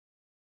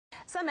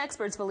Some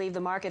experts believe the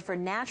market for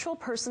natural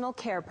personal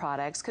care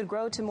products could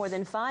grow to more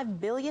than $5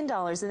 billion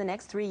in the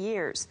next 3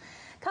 years.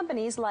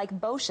 Companies like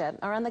Boscia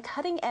are on the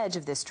cutting edge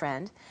of this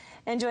trend.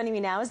 And joining me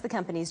now is the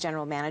company's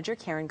general manager,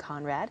 Caren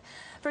Conrad.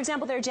 For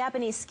example, their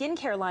Japanese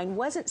skincare line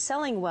wasn't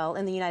selling well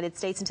in the United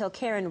States until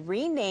Caren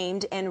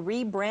renamed and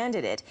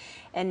rebranded it.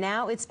 And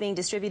now it's being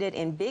distributed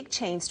in big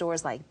chain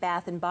stores like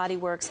Bath & Body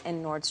Works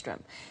and Nordstrom.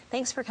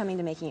 Thanks for coming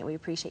to Making It. We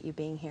appreciate you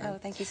being here. Oh,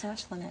 thank you so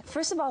much, Lynette.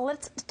 First of all,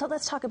 let's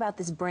talk about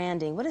this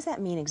branding. What does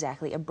that mean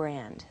exactly, a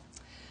brand?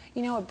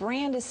 You know, a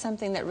brand is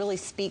something that really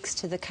speaks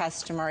to the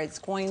customer. It's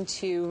going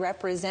to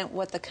represent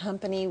what the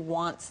company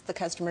wants the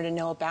customer to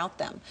know about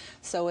them.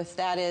 So if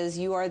that is,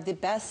 you are the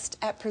best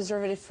at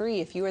preservative-free,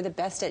 if you are the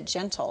best at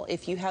gentle,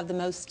 if you have the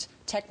most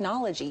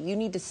technology, you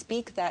need to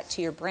speak that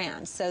to your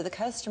brand. So the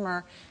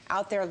customer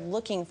out there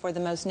looking for the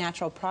most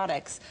natural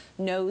products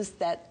knows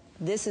that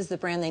this is the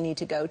brand they need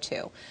to go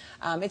to.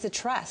 It's a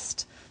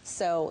trust.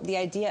 So the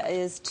idea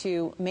is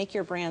to make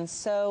your brand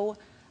so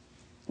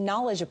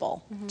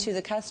knowledgeable to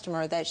the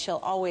customer that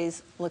she'll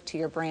always look to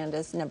your brand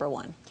as number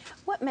one.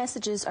 What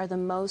messages are the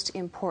most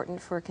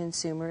important for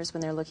consumers when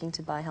they're looking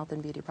to buy health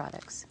and beauty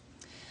products?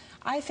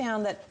 I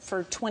found that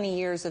for 20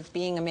 years of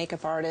being a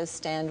makeup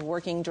artist and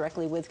working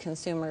directly with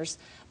consumers,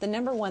 the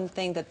number one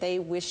thing that they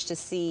wish to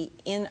see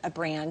in a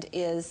brand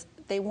is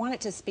they want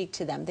it to speak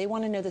to them. They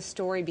want to know the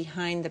story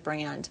behind the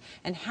brand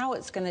and how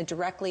it's going to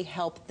directly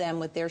help them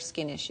with their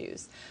skin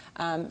issues.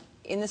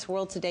 In this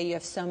world today, you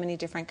have so many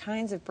different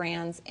kinds of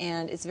brands,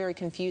 and it's very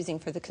confusing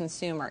for the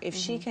consumer. If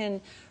she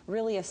can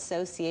really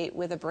associate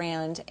with a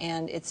brand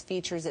and its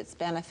features, its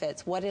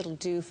benefits, what it'll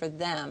do for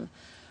them,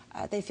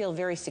 they feel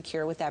very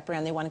secure with that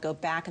brand. They want to go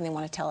back and they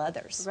want to tell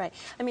others. Right.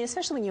 I mean,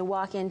 especially when you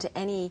walk into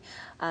any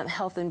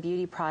health and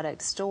beauty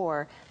product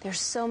store,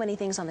 there's so many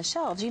things on the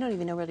shelves, you don't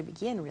even know where to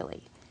begin,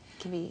 really. It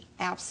can be...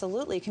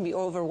 Absolutely. It can be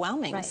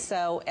overwhelming. Right.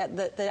 So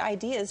the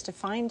idea is to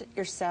find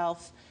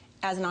yourself,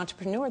 as an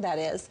entrepreneur that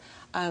is,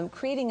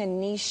 creating a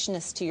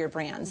nicheness to your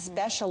brand,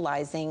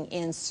 specializing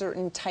in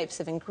certain types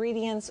of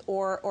ingredients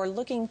or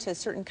looking to a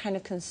certain kind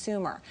of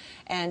consumer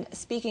and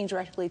speaking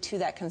directly to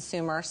that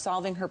consumer,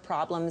 solving her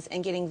problems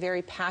and getting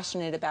very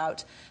passionate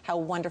about how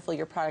wonderful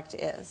your product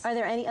is. Are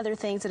there any other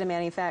things that a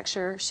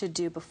manufacturer should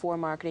do before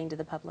marketing to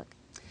the public?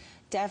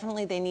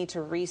 Definitely they need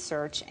to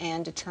research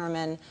and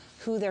determine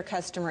who their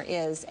customer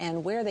is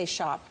and where they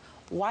shop.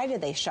 Why do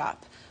they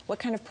shop? What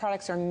kind of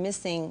products are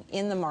missing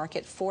in the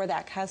market for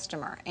that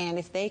customer? And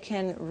if they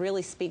can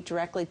really speak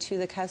directly to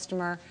the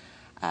customer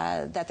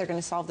that they're going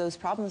to solve those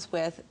problems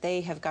with,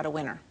 they have got a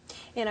winner.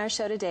 In our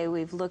show today,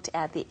 we've looked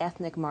at the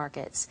ethnic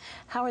markets.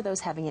 How are those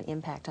having an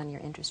impact on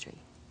your industry?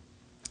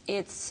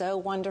 It's so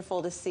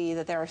wonderful to see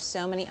that there are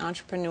so many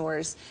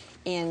entrepreneurs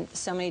in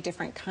so many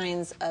different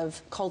kinds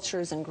of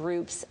cultures and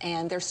groups,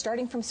 and they're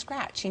starting from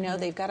scratch. You know,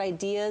 they've got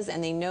ideas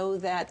and they know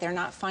that they're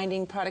not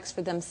finding products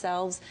for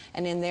themselves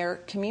and in their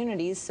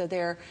communities, so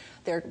they're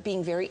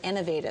being very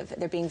innovative.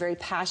 They're being very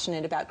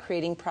passionate about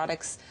creating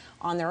products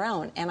on their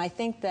own. And I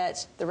think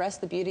that the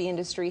rest of the beauty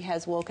industry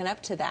has woken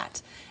up to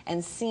that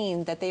and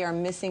seen that they are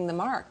missing the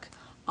mark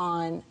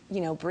on,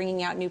 you know,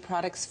 bringing out new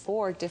products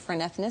for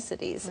different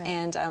ethnicities. Right.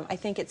 And I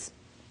think it's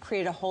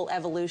created a whole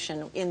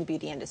evolution in the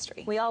beauty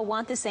industry. We all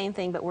want the same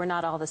thing, but we're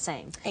not all the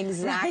same.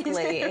 Exactly,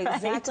 right?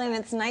 Exactly. And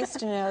it's nice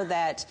to know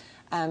that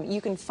you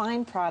can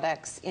find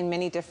products in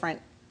many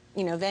different,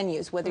 you know,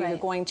 venues, whether you're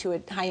going to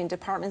a high-end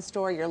department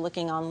store, you're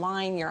looking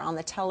online, you're on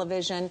the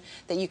television,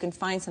 that you can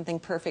find something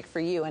perfect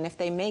for you. And if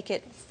they make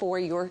it for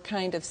your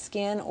kind of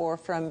skin or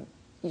from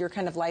your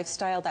kind of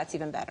lifestyle, that's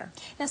even better.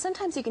 Now,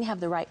 sometimes you can have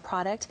the right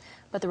product,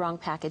 but the wrong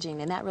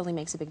packaging, and that really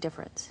makes a big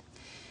difference.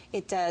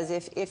 It does.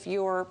 If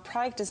your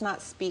product does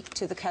not speak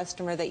to the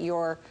customer that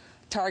you're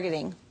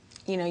targeting,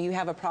 you know, you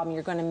have a problem.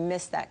 You're going to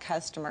miss that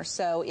customer.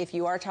 So if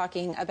you are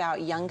talking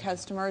about young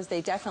customers, they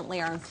definitely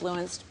are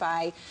influenced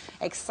by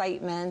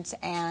excitement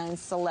and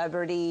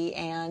celebrity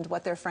and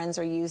what their friends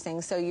are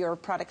using. So your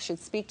product should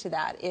speak to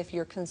that. If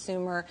your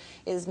consumer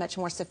is much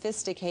more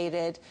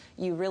sophisticated,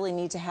 you really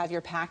need to have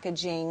your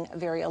packaging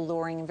very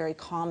alluring and very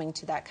calming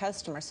to that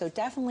customer. So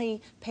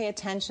definitely pay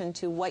attention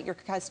to what your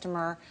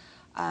customer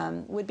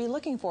would be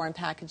looking for in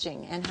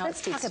packaging and how it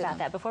speaks to them. Let's talk about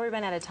that before we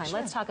run out of time.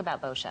 Sure. Let's talk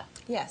about Boscia.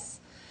 Yes.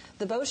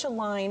 The Boscia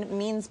line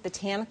means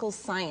botanical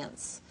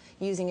science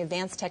using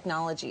advanced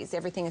technologies.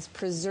 Everything is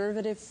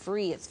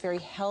preservative-free. It's very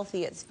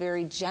healthy. It's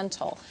very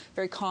gentle,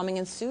 very calming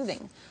and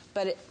soothing.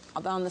 But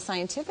on the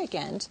scientific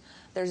end,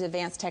 there's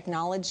advanced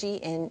technology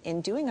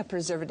in doing a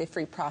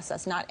preservative-free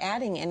process, not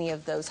adding any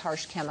of those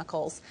harsh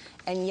chemicals,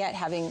 and yet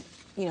having,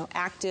 you know,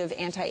 active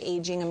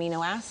anti-aging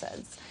amino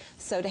acids.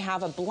 So to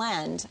have a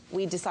blend,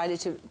 we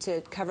decided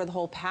to cover the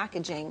whole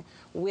packaging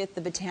with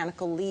the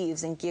botanical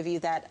leaves and give you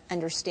that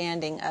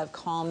understanding of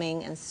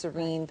calming and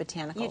serene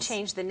botanicals. You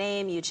changed the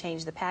name, you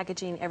changed the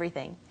packaging,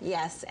 everything.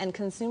 Yes, and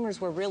consumers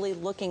were really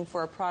looking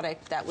for a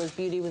product that was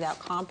beauty without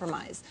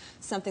compromise,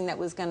 something that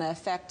was going to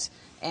affect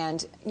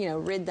and, you know,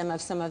 rid them of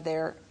some of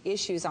their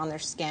issues on their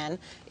skin.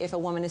 If a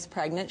woman is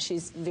pregnant,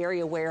 she's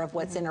very aware of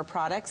what's in her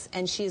products,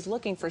 and she's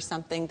looking for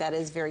something that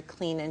is very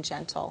clean and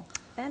gentle.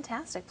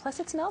 Fantastic. Plus,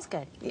 it smells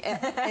good.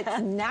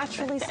 It's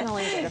naturally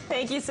smelling good.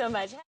 Thank you so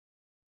much.